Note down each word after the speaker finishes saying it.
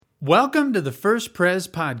Welcome to the First Pres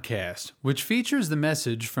podcast, which features the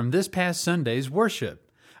message from this past Sunday's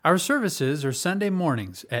worship. Our services are Sunday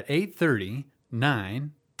mornings at 8:30,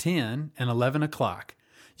 9, 10, and 11 o'clock.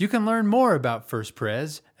 You can learn more about First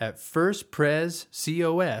Pres at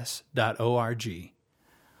firstprescos.org.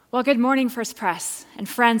 Well, good morning, First Pres and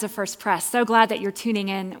friends of First Pres. So glad that you're tuning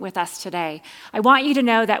in with us today. I want you to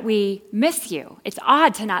know that we miss you. It's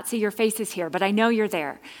odd to not see your faces here, but I know you're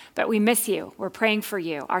there. But we miss you. We're praying for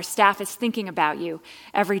you. Our staff is thinking about you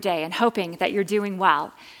every day and hoping that you're doing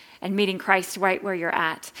well and meeting Christ right where you're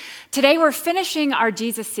at. Today, we're finishing our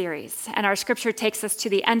Jesus series, and our scripture takes us to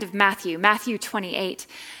the end of Matthew 28,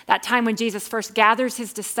 that time when Jesus first gathers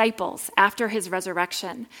his disciples after his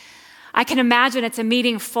resurrection. I can imagine it's a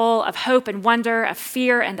meeting full of hope and wonder, of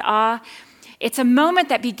fear and awe. It's a moment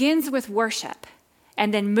that begins with worship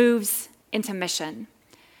and then moves into mission.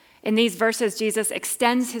 In these verses, Jesus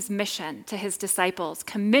extends his mission to his disciples,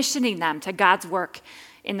 commissioning them to God's work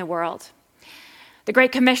in the world. The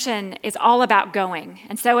Great Commission is all about going.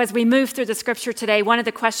 And so as we move through the scripture today, one of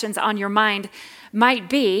the questions on your mind might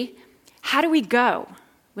be, how do we go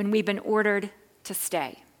when we've been ordered to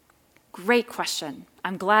stay? Great question.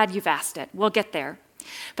 I'm glad you've asked it. We'll get there.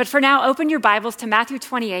 But for now, open your Bibles to Matthew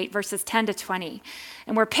 28, verses 10 to 20.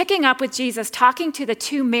 And we're picking up with Jesus talking to the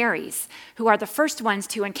two Marys, who are the first ones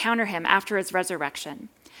to encounter him after his resurrection.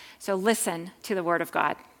 So listen to the word of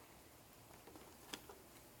God.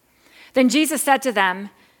 Then Jesus said to them,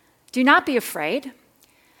 "Do not be afraid.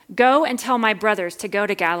 Go and tell my brothers to go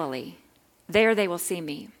to Galilee. There they will see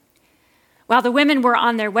me." While the women were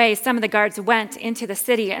on their way, some of the guards went into the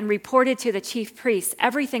city and reported to the chief priests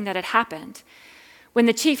everything that had happened. When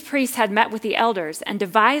the chief priests had met with the elders and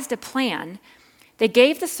devised a plan, they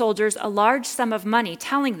gave the soldiers a large sum of money,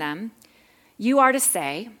 telling them, "You are to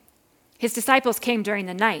say, 'His disciples came during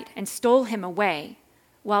the night and stole him away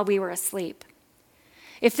while we were asleep.'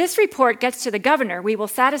 If this report gets to the governor, we will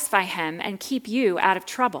satisfy him and keep you out of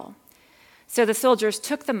trouble." So the soldiers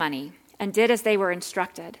took the money and did as they were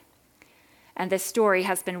instructed. And this story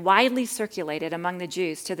has been widely circulated among the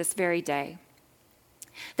Jews to this very day.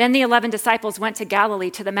 Then the 11 disciples went to Galilee,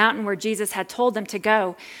 to the mountain where Jesus had told them to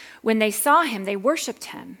go. When they saw him, they worshipped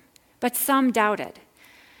him, but some doubted.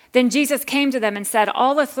 Then Jesus came to them and said,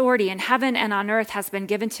 "All authority in heaven and on earth has been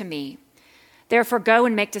given to me. Therefore go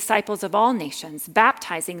and make disciples of all nations,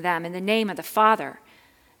 baptizing them in the name of the Father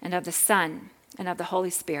and of the Son and of the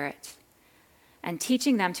Holy Spirit, and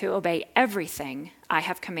teaching them to obey everything I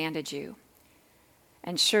have commanded you.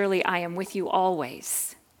 And surely I am with you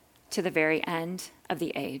always, to the very end of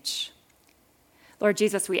the age." Lord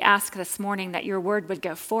Jesus, we ask this morning that your word would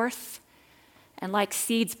go forth, and like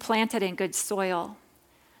seeds planted in good soil,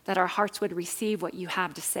 that our hearts would receive what you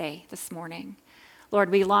have to say this morning. Lord,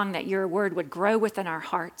 we long that your word would grow within our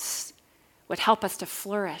hearts, would help us to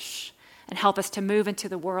flourish, and help us to move into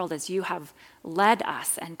the world as you have led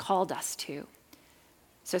us and called us to.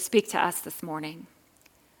 So speak to us this morning.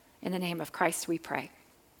 In the name of Christ we pray.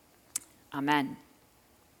 Amen.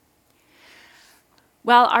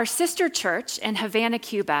 Well, our sister church in Havana,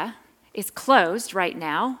 Cuba is closed right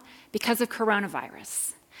now because of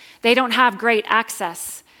coronavirus. They don't have great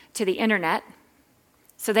access to the internet,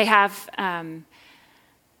 so they don't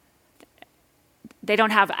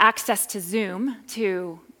have access to Zoom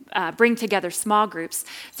to bring together small groups.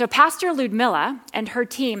 So Pastor Ludmilla and her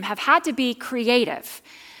team have had to be creative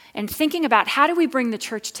in thinking about how do we bring the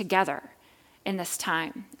church together in this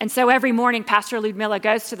time. And so every morning, Pastor Ludmilla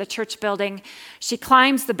goes to the church building. She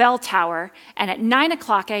climbs the bell tower, and at 9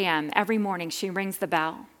 o'clock a.m. every morning, she rings the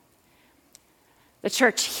bell. The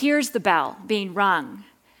church hears the bell being rung,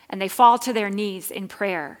 and they fall to their knees in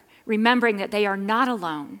prayer, remembering that they are not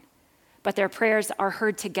alone, but their prayers are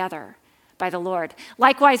heard together by the Lord.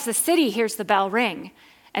 Likewise, the city hears the bell ring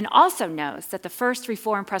and also knows that the First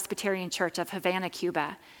Reformed Presbyterian Church of Havana,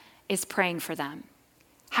 Cuba, is praying for them.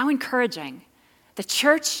 How encouraging. The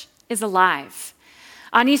church is alive.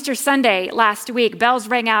 On Easter Sunday last week, bells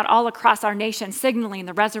rang out all across our nation, signaling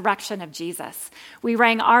the resurrection of Jesus. We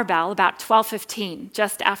rang our bell about 12:15,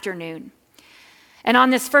 just after noon. And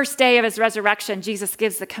on this first day of his resurrection, Jesus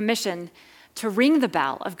gives the commission to ring the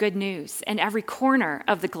bell of good news in every corner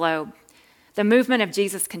of the globe. The movement of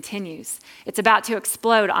Jesus continues. It's about to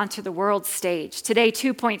explode onto the world stage. Today,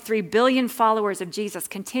 2.3 billion followers of Jesus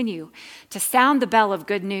continue to sound the bell of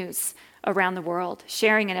good news around the world,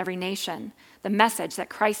 sharing in every nation the message that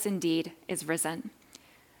Christ indeed is risen.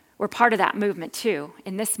 We're part of that movement too,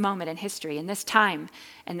 in this moment in history, in this time,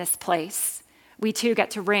 in this place. We too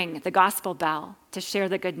get to ring the gospel bell to share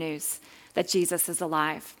the good news that Jesus is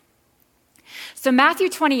alive. So Matthew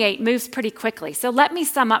 28 moves pretty quickly. So let me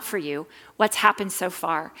sum up for you what's happened so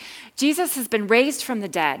far. Jesus has been raised from the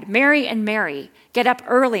dead. Mary and Mary get up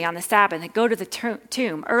early on the Sabbath and go to the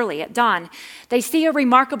tomb early at dawn. They see a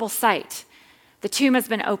remarkable sight. The tomb has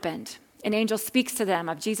been opened. An angel speaks to them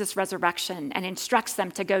of Jesus' resurrection and instructs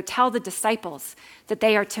them to go tell the disciples that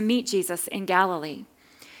they are to meet Jesus in Galilee.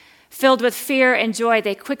 Filled with fear and joy,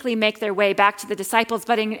 they quickly make their way back to the disciples,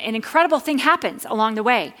 but an incredible thing happens along the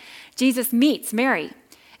way. Jesus meets Mary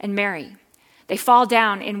and Mary. They fall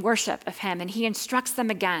down in worship of him, and he instructs them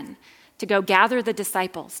again to go gather the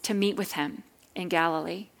disciples to meet with him in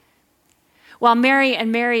Galilee. While Mary and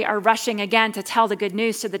Mary are rushing again to tell the good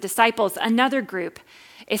news to the disciples, another group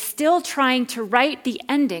is still trying to write the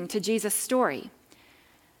ending to Jesus' story.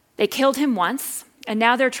 They killed him once, and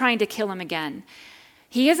now they're trying to kill him again.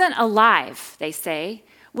 He isn't alive, they say.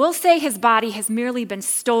 We'll say his body has merely been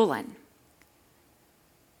stolen.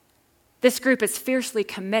 This group is fiercely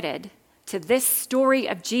committed to this story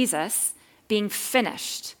of Jesus being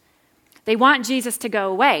finished. They want Jesus to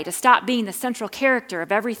go away, to stop being the central character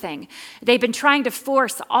of everything. They've been trying to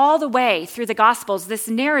force all the way through the Gospels this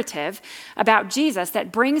narrative about Jesus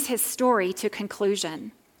that brings his story to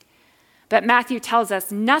conclusion. But Matthew tells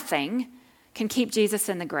us nothing can keep Jesus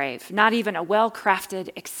in the grave, not even a well-crafted,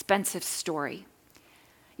 expensive story.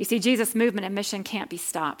 You see, Jesus' movement and mission can't be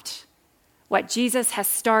stopped. What Jesus has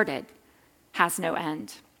started has no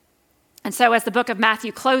end. And so as the book of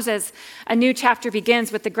Matthew closes, a new chapter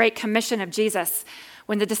begins with the great commission of Jesus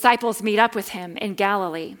when the disciples meet up with him in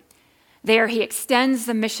Galilee. There he extends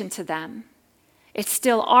the mission to them. It's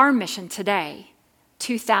still our mission today,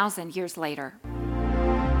 2,000 years later.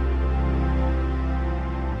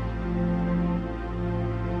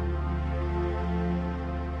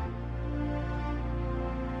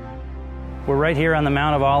 We're right here on the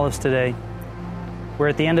Mount of Olives today, where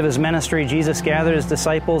at the end of his ministry, Jesus gathered his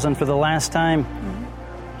disciples, and for the last time,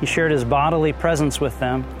 he shared his bodily presence with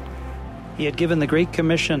them. He had given the Great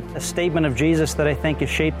Commission, a statement of Jesus that I think has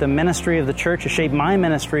shaped the ministry of the church, has shaped my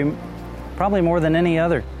ministry probably more than any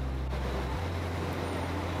other.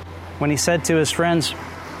 When he said to his friends,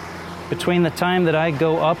 between the time that I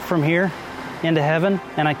go up from here into heaven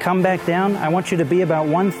and I come back down, I want you to be about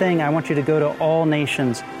one thing. I want you to go to all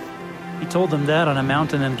nations. He told them that on a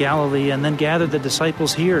mountain in Galilee and then gathered the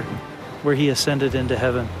disciples here where he ascended into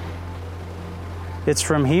heaven. It's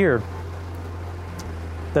from here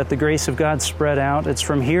that the grace of God spread out. It's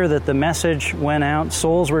from here that the message went out.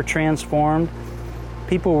 Souls were transformed.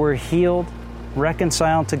 People were healed,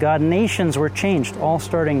 reconciled to God. Nations were changed, all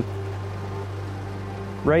starting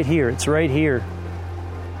right here. It's right here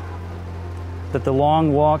that the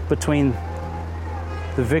long walk between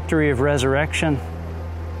the victory of resurrection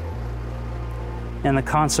and the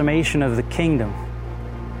consummation of the kingdom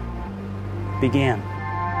began.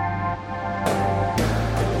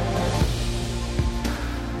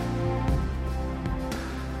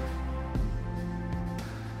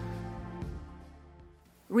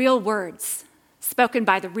 Real words spoken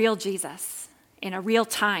by the real Jesus in a real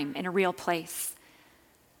time, in a real place.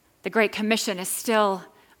 The Great Commission is still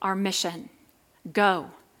our mission.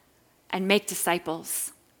 Go and make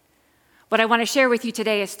disciples. What I want to share with you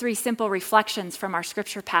today is 3 simple reflections from our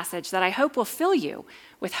scripture passage that I hope will fill you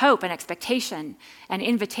with hope and expectation and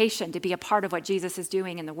invitation to be a part of what Jesus is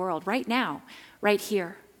doing in the world right now, right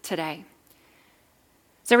here, today.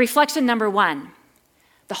 So reflection number 1,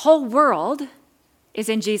 the whole world is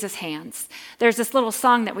in Jesus' hands. There's this little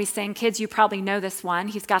song that we sing. Kids, you probably know this one.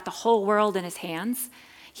 He's got the whole world in his hands.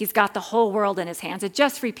 He's got the whole world in his hands. It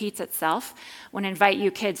just repeats itself. I want to invite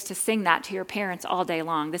you kids to sing that to your parents all day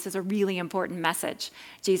long. This is a really important message.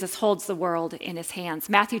 Jesus holds the world in his hands.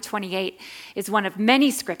 Matthew 28 is one of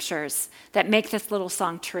many scriptures that make this little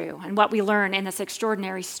song true. And what we learn in this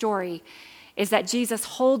extraordinary story is that Jesus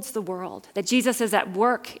holds the world, that Jesus is at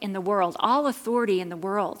work in the world. All authority in the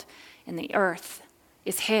world, in the earth,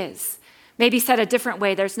 is his. Maybe said a different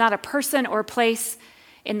way, there's not a person or place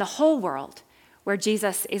in the whole world where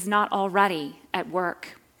Jesus is not already at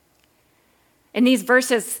work. In these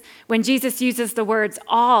verses, when Jesus uses the words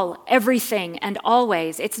all, everything, and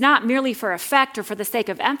always, it's not merely for effect or for the sake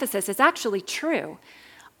of emphasis. It's actually true.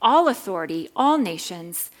 All authority, all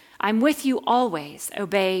nations, I'm with you always,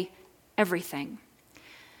 obey everything.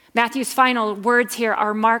 Matthew's final words here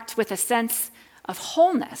are marked with a sense of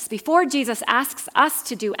wholeness. Before Jesus asks us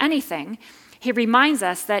to do anything, he reminds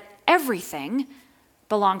us that everything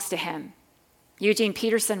belongs to him. Eugene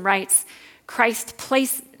Peterson writes, Christ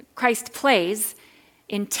plays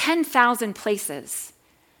in 10,000 places,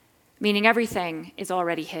 meaning everything is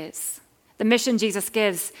already his. The mission Jesus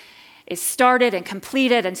gives is started and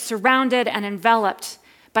completed and surrounded and enveloped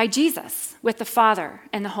by Jesus with the Father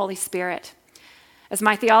and the Holy Spirit. As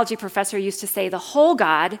my theology professor used to say, the whole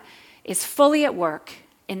God is fully at work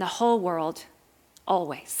in the whole world,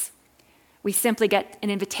 always. We simply get an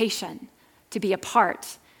invitation to be a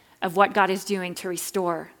part of what God is doing to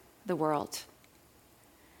restore the world.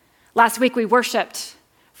 Last week we worshiped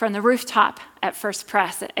from the rooftop at First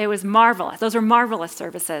Press. It was marvelous. Those were marvelous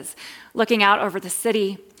services, looking out over the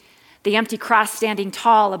city, the empty cross standing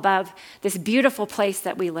tall above this beautiful place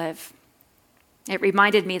that we live. It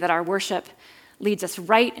reminded me that our worship leads us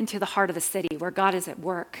right into the heart of the city where God is at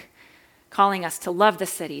work, calling us to love the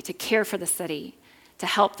city, to care for the city, to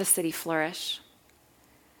help the city flourish.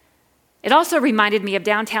 It also reminded me of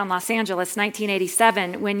downtown Los Angeles,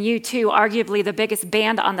 1987, when U2, arguably the biggest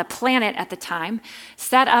band on the planet at the time,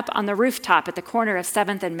 set up on the rooftop at the corner of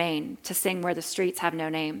 7th and Main to sing Where the Streets Have No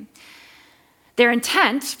Name. Their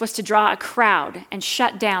intent was to draw a crowd and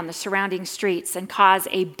shut down the surrounding streets and cause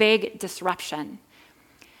a big disruption.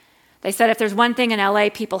 They said if there's one thing in LA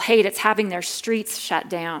people hate, it's having their streets shut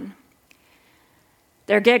down.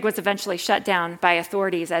 Their gig was eventually shut down by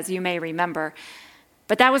authorities, as you may remember.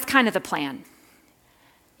 But that was kind of the plan.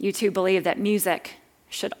 U2 believed that music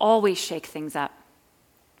should always shake things up.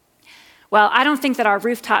 Well, I don't think that our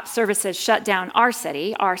rooftop services shut down our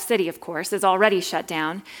city. Our city, of course, is already shut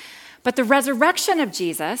down. But the resurrection of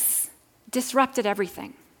Jesus disrupted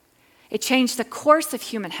everything. It changed the course of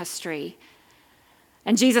human history.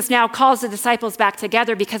 And Jesus now calls the disciples back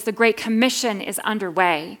together because the Great Commission is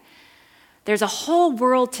underway. There's a whole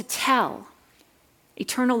world to tell.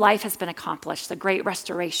 Eternal life has been accomplished. The great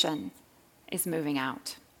restoration is moving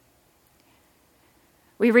out.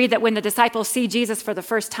 We read that when the disciples see Jesus for the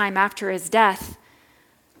first time after his death,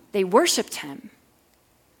 they worshiped him.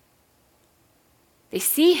 They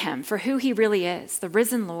see him for who he really is, the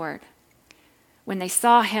risen Lord. When they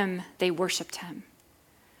saw him, they worshiped him.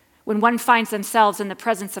 When one finds themselves in the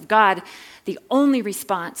presence of God, the only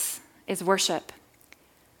response is worship.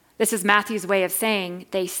 This is Matthew's way of saying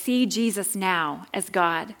they see Jesus now as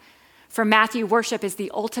God. For Matthew, worship is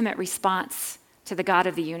the ultimate response to the God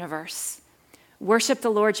of the universe. Worship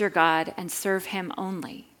the Lord your God and serve him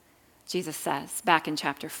only, Jesus says back in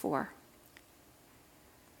chapter 4.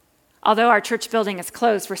 Although our church building is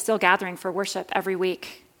closed, we're still gathering for worship every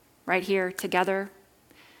week, right here together.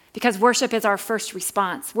 Because worship is our first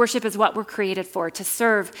response. Worship is what we're created for, to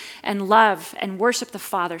serve and love and worship the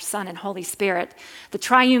Father, Son, and Holy Spirit, the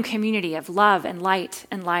triune community of love and light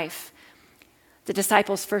and life. The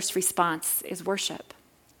disciples' first response is worship.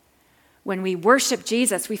 When we worship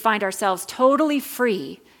Jesus, we find ourselves totally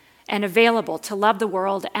free and available to love the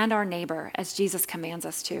world and our neighbor as Jesus commands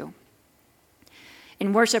us to.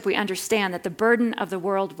 In worship, we understand that the burden of the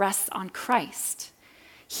world rests on Christ.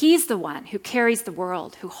 He's the one who carries the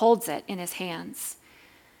world, who holds it in his hands.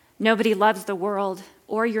 Nobody loves the world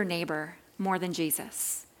or your neighbor more than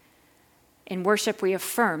Jesus. In worship, we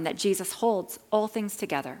affirm that Jesus holds all things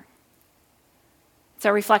together. So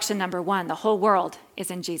reflection number 1, the whole world is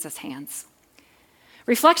in Jesus' hands.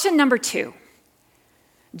 Reflection number 2,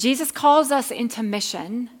 Jesus calls us into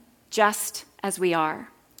mission just as we are.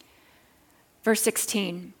 Verse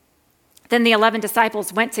 16, then the 11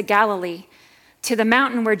 disciples went to Galilee, to the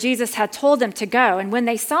mountain where Jesus had told them to go, and when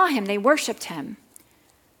they saw him, they worshiped him,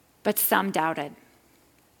 but some doubted.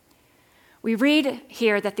 We read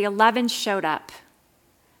here that the 11 showed up.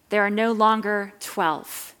 There are no longer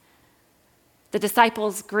 12. The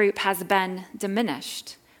disciples' group has been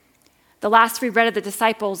diminished. The last we read of the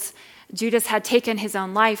disciples, Judas had taken his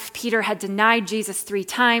own life. Peter had denied Jesus 3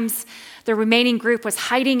 times. The remaining group was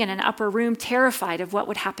hiding in an upper room, terrified of what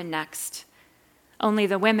would happen next. Only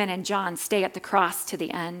the women and John stay at the cross to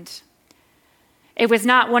the end. It was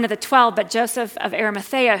not one of the 12, but Joseph of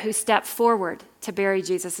Arimathea who stepped forward to bury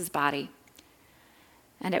Jesus' body.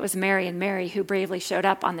 And it was Mary and Mary who bravely showed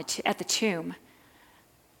up at the tomb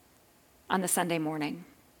on the Sunday morning.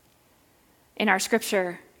 In our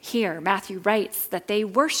scripture here, Matthew writes that they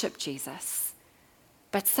worshiped Jesus,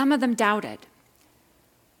 but some of them doubted.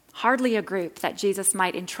 Hardly a group that Jesus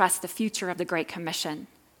might entrust the future of the Great Commission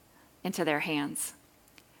into their hands.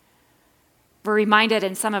 We're reminded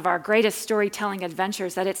in some of our greatest storytelling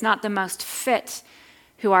adventures that it's not the most fit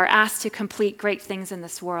who are asked to complete great things in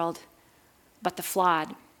this world, but the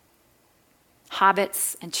flawed.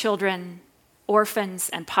 Hobbits and children, orphans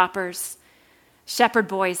and paupers, shepherd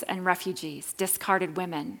boys and refugees, discarded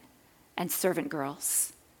women and servant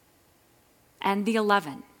girls. And the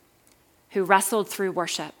 11 who wrestled through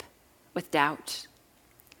worship with doubt.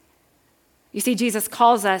 You see, Jesus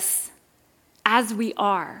calls us as we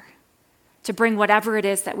are to bring whatever it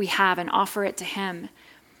is that we have and offer it to him.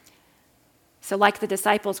 So like the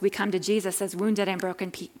disciples, we come to Jesus as wounded and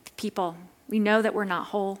broken people. We know that we're not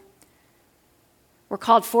whole. We're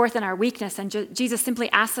called forth in our weakness, and Jesus simply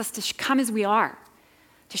asks us to come as we are,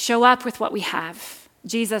 to show up with what we have.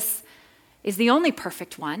 Jesus is the only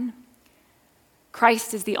perfect one.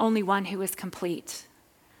 Christ is the only one who is complete,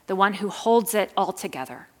 the one who holds it all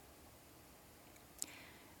together.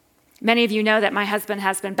 Many of you know that my husband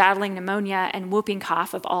has been battling pneumonia and whooping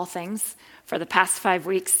cough, of all things, for the past 5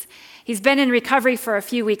 weeks. He's been in recovery for a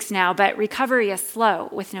few weeks now, but recovery is slow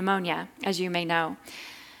with pneumonia, as you may know.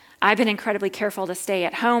 I've been incredibly careful to stay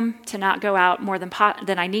at home, to not go out more than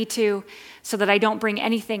I need to, so that I don't bring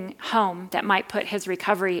anything home that might put his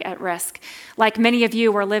recovery at risk. Like many of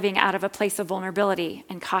you, we're living out of a place of vulnerability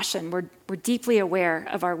and caution. We're deeply aware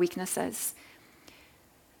of our weaknesses.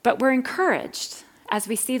 But we're encouraged as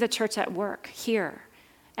we see the church at work here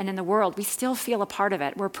and in the world. We still feel a part of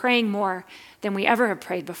it. We're praying more than we ever have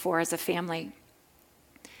prayed before as a family.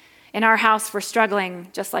 In our house, we're struggling,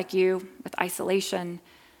 just like you, with isolation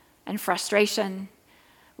and frustration.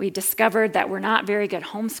 We discovered that we're not very good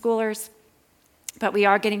homeschoolers, but we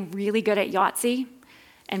are getting really good at Yahtzee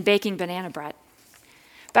and baking banana bread.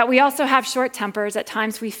 But we also have short tempers. At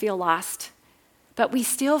times we feel lost, but we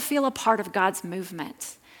still feel a part of God's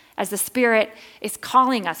movement as the Spirit is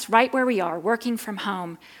calling us right where we are, working from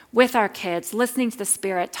home with our kids, listening to the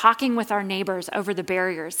Spirit, talking with our neighbors over the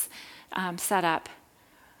barriers set up.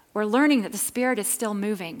 We're learning that the Spirit is still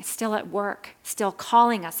moving, still at work, still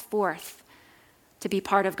calling us forth to be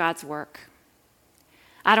part of God's work.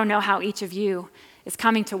 I don't know how each of you is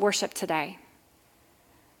coming to worship today.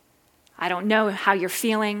 I don't know how you're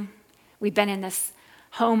feeling. We've been in this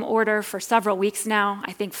home order for several weeks now.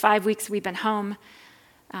 I think 5 weeks we've been home.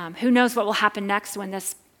 Who knows what will happen next when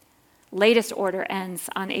this latest order ends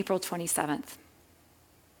on April 27th.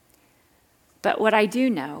 But what I do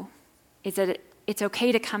know is that it's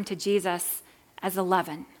okay to come to Jesus as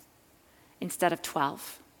 11 instead of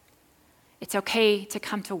 12. It's okay to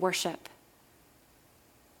come to worship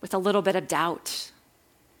with a little bit of doubt.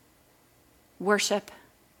 Worship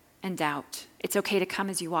and doubt. It's okay to come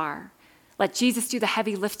as you are. Let Jesus do the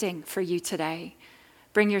heavy lifting for you today.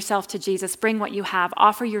 Bring yourself to Jesus. Bring what you have.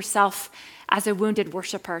 Offer yourself as a wounded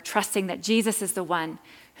worshiper, trusting that Jesus is the one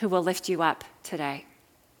who will lift you up today.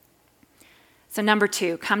 So number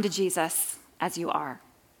 2, come to Jesus as you are.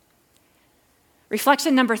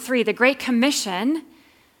 Reflection number 3, the Great Commission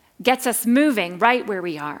gets us moving right where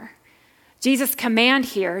we are. Jesus' command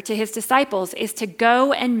here to his disciples is to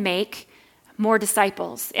go and make more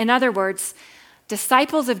disciples. In other words,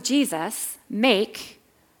 disciples of Jesus make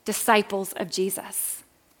disciples of Jesus.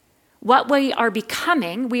 What we are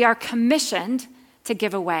becoming, we are commissioned to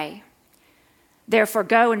give away. Therefore,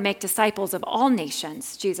 go and make disciples of all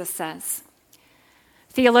nations, Jesus says.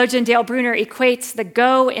 Theologian Dale Bruner equates the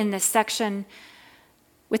go in this section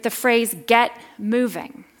with the phrase, get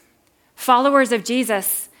moving. Followers of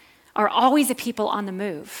Jesus are always a people on the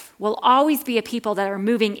move, will always be a people that are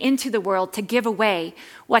moving into the world to give away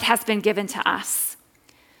what has been given to us.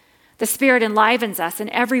 The Spirit enlivens us in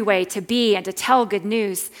every way to be and to tell good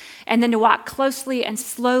news, and then to walk closely and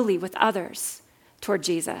slowly with others toward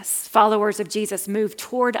Jesus. Followers of Jesus move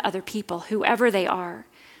toward other people, whoever they are.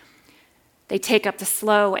 They take up the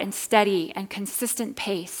slow and steady and consistent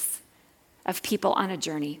pace of people on a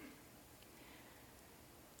journey.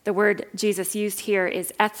 The word Jesus used here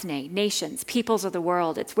is ethne, nations, peoples of the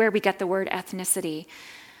world. It's where we get the word ethnicity.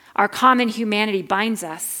 Our common humanity binds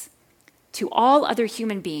us to all other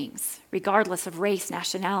human beings, regardless of race,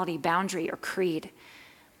 nationality, boundary, or creed.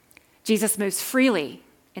 Jesus moves freely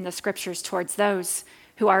in the scriptures towards those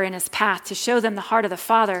who are in his path to show them the heart of the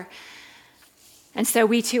Father. And so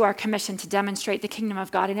we too are commissioned to demonstrate the kingdom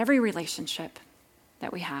of God in every relationship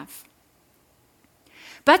that we have.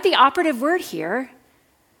 But the operative word here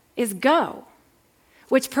is go,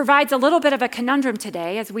 which provides a little bit of a conundrum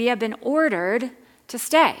today as we have been ordered to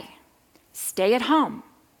stay. Stay at home.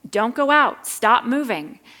 Don't go out. Stop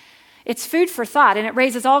moving. It's food for thought, and it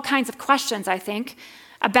raises all kinds of questions, I think,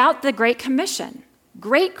 about the Great Commission.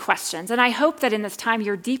 Great questions, and I hope that in this time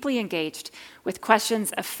you're deeply engaged with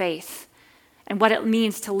questions of faith and what it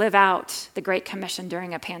means to live out the Great Commission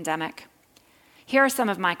during a pandemic. Here are some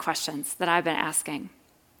of my questions that I've been asking.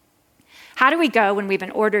 How do we go when we've been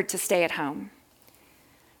ordered to stay at home?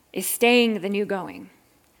 Is staying the new going?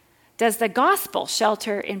 Does the gospel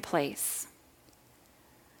shelter in place?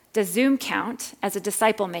 Does Zoom count as a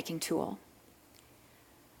disciple-making tool?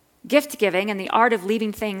 Gift giving and the art of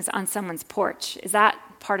leaving things on someone's porch, is that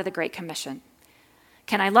part of the Great Commission?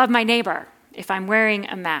 Can I love my neighbor if I'm wearing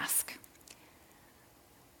a mask?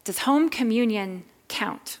 Does home communion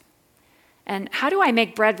count? And how do I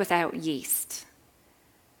make bread without yeast?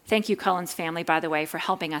 Thank you, Cullen's family, by the way, for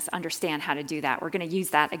helping us understand how to do that. We're going to use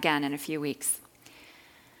that again in a few weeks.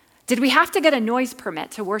 Did we have to get a noise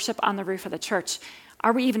permit to worship on the roof of the church?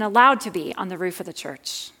 Are we even allowed to be on the roof of the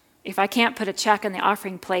church? If I can't put a check on the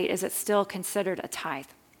offering plate, is it still considered a tithe?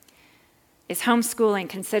 Is homeschooling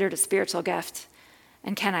considered a spiritual gift?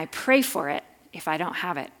 And can I pray for it if I don't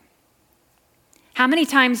have it? How many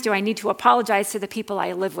times do I need to apologize to the people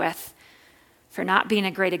I live with for not being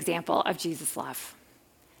a great example of Jesus' love?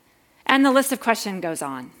 And the list of questions goes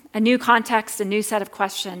on. A new context, a new set of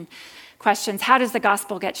questions. How does the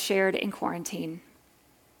gospel get shared in quarantine?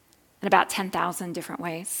 In about 10,000 different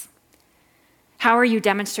ways. How are you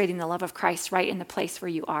demonstrating the love of Christ right in the place where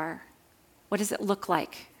you are? What does it look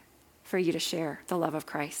like for you to share the love of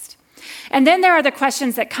Christ? And then there are the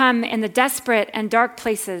questions that come in the desperate and dark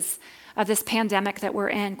places of this pandemic that we're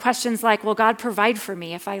in. Questions like, will God provide for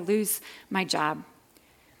me if I lose my job?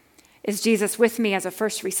 Is Jesus with me as a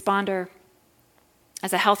first responder,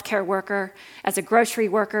 as a healthcare worker, as a grocery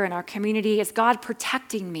worker in our community? Is God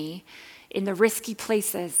protecting me in the risky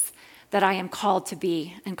places that I am called to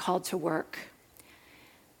be and called to work?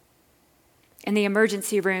 In the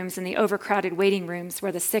emergency rooms, in the overcrowded waiting rooms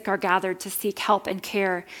where the sick are gathered to seek help and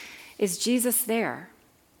care, is Jesus there?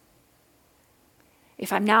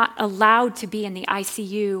 If I'm not allowed to be in the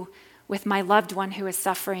ICU with my loved one who is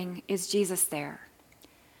suffering, is Jesus there?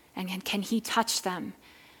 And can he touch them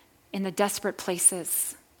in the desperate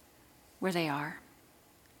places where they are?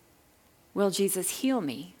 Will Jesus heal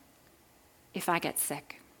me if I get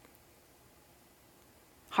sick?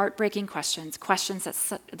 Heartbreaking questions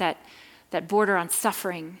that border on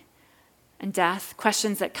suffering and death,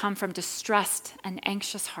 questions that come from distressed and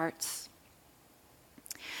anxious hearts.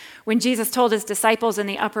 When Jesus told his disciples in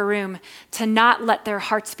the upper room to not let their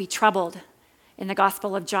hearts be troubled in the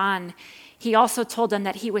Gospel of John, he also told them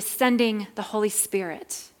that he was sending the Holy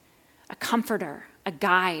Spirit, a comforter, a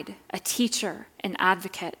guide, a teacher, an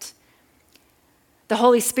advocate. The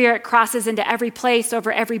Holy Spirit crosses into every place,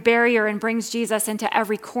 over every barrier, and brings Jesus into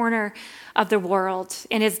every corner of the world.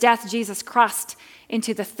 In his death, Jesus crossed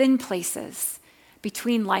into the thin places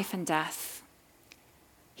between life and death.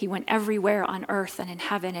 He went everywhere on earth and in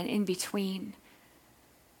heaven and in between.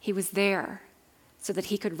 He was there so that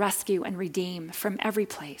he could rescue and redeem from every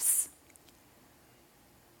place.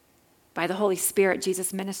 By the Holy Spirit,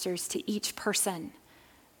 Jesus ministers to each person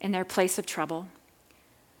in their place of trouble.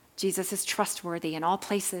 Jesus is trustworthy in all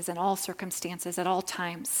places, in all circumstances, at all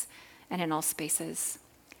times, and in all spaces.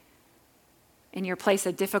 In your place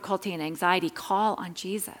of difficulty and anxiety, call on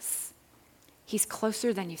Jesus. He's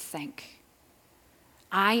closer than you think.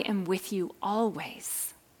 I am with you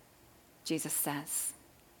always, Jesus says.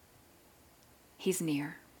 He's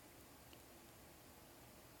near.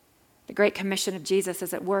 The Great Commission of Jesus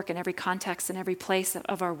is at work in every context and every place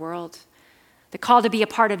of our world. The call to be a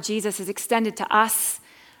part of Jesus is extended to us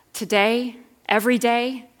today, every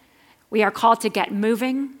day. We are called to get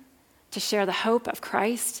moving, to share the hope of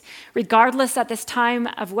Christ, regardless at this time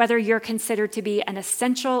of whether you're considered to be an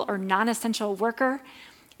essential or non-essential worker.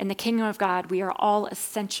 In the kingdom of God, we are all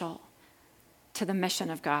essential to the mission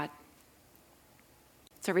of God.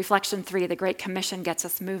 So reflection 3, the Great Commission gets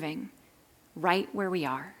us moving right where we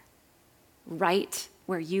are, right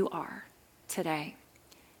where you are today.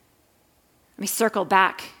 Let me circle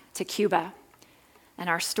back to Cuba and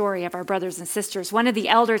our story of our brothers and sisters. One of the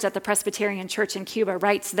elders at the Presbyterian Church in Cuba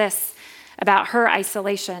writes this about her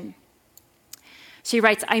isolation. She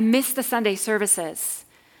writes, I miss the Sunday services.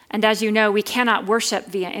 And as you know, we cannot worship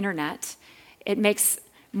via internet. It makes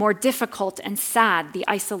more difficult and sad the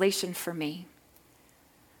isolation for me.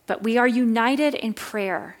 But we are united in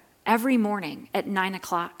prayer every morning at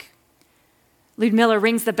 9:00. Ludmilla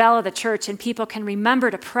rings the bell of the church and people can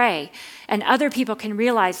remember to pray, and other people can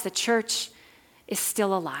realize the church is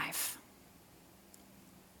still alive.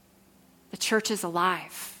 The church is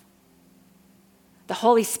alive. The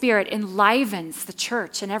Holy Spirit enlivens the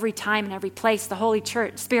church in every time and every place. The Holy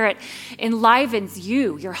Spirit enlivens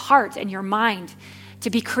you, your heart and your mind to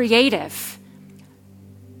be creative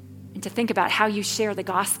and to think about how you share the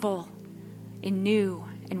gospel in new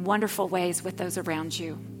and wonderful ways with those around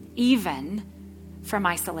you, even from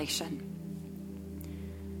isolation.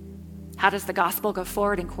 How does the gospel go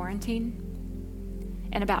forward in quarantine?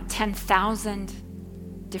 In about 10,000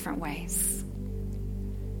 different ways.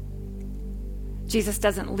 Jesus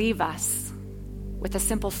doesn't leave us with a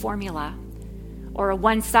simple formula or a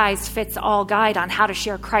one-size-fits-all guide on how to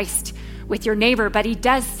share Christ with your neighbor, but he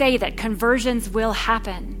does say that conversions will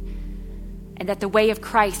happen and that the way of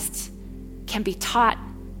Christ can be taught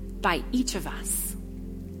by each of us.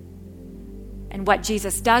 And what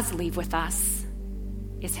Jesus does leave with us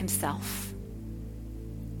is himself.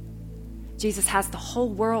 Jesus has the whole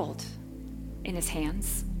world in his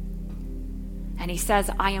hands. And he says,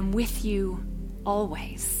 I am with you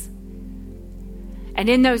always. And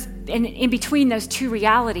in between those two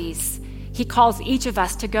realities, he calls each of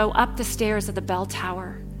us to go up the stairs of the bell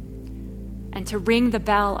tower and to ring the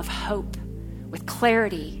bell of hope with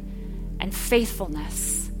clarity and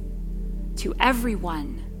faithfulness to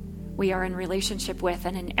everyone we are in relationship with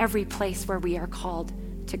and in every place where we are called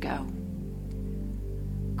to go.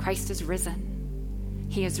 Christ is risen.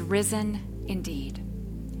 He is risen indeed.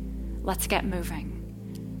 Let's get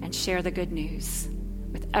moving and share the good news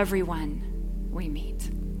with everyone we meet.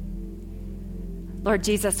 Lord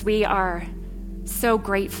Jesus, we are so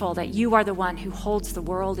grateful that you are the one who holds the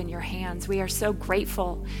world in your hands. We are so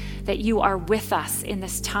grateful that you are with us in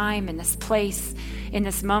this time, in this place, in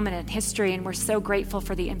this moment in history, and we're so grateful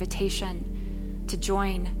for the invitation to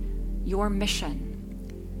join your mission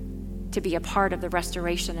to be a part of the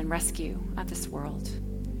restoration and rescue of this world.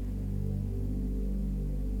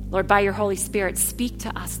 Lord, by your Holy Spirit, speak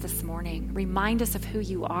to us this morning. Remind us of who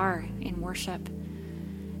you are in worship,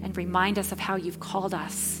 and remind us of how you've called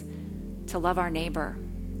us to love our neighbor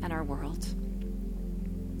and our world.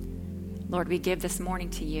 Lord, we give this morning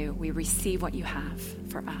to you. We receive what you have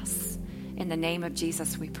for us. In the name of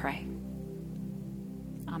Jesus, we pray.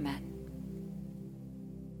 Amen.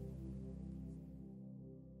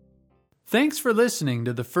 Thanks for listening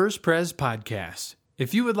to the First Pres podcast.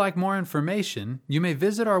 If you would like more information, you may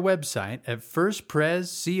visit our website at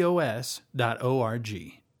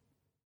firstprescos.org.